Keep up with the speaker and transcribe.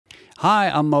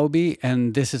Hi, I'm Moby,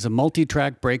 and this is a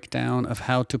multi-track breakdown of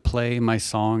how to play my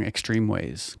song Extreme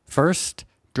Ways. First,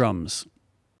 drums.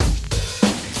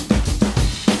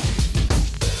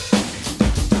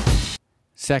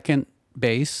 Second,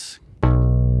 bass.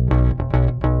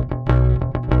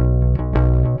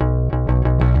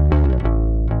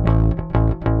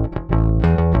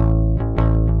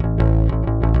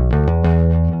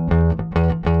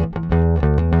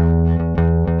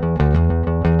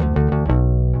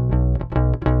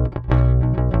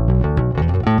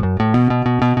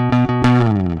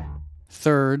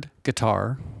 Third,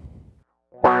 guitar.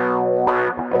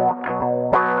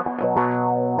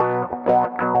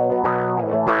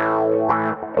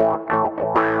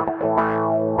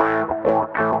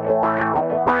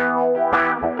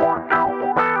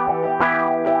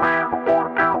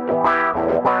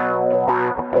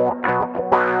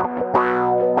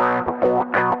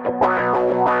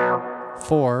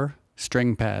 Four,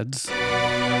 string pads.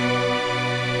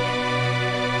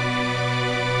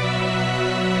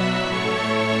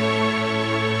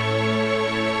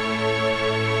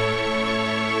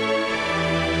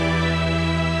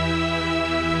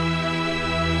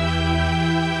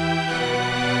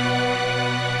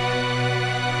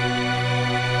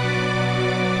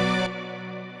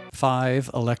 Five,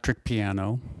 electric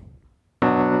piano.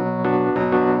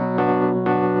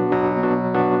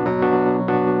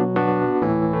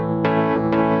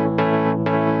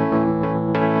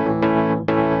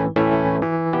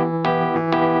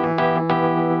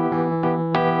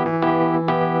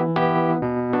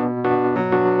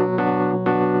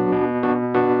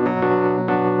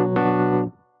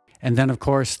 And then, of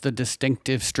course, the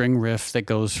distinctive string riff that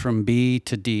goes from B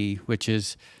to D, which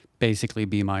is basically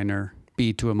B minor,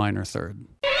 B to a minor third.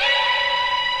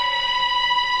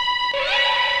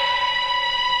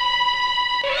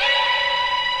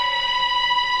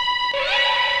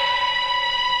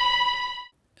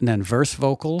 And then verse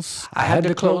vocals. I had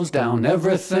to close down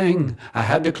everything. I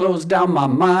had to close down my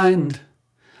mind.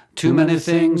 Too many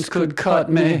things could cut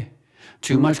me.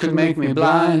 Too much could make me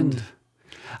blind.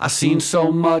 I seen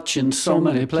so much in so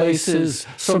many places,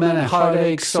 so many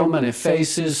heartaches, so many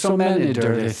faces, so many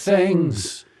dirty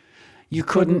things you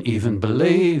couldn't even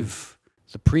believe.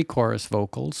 The pre-chorus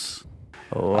vocals.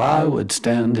 Oh, I would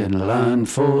stand in line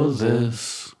for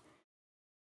this.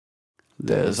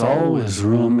 There's always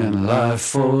room in life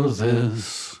for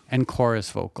this. And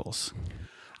chorus vocals.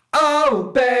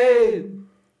 Oh, babe.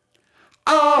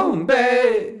 Oh,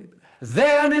 babe.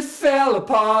 Then it fell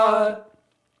apart.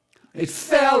 It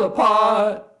fell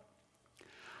apart.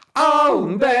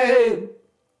 Oh, babe.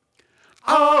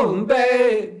 Oh,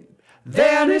 babe.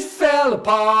 Then it fell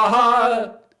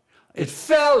apart. It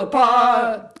fell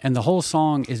apart. And the whole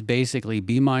song is basically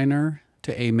B minor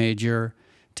to A major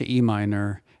to E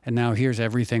minor. And now here's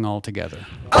everything all together.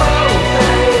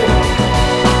 Oh, babe.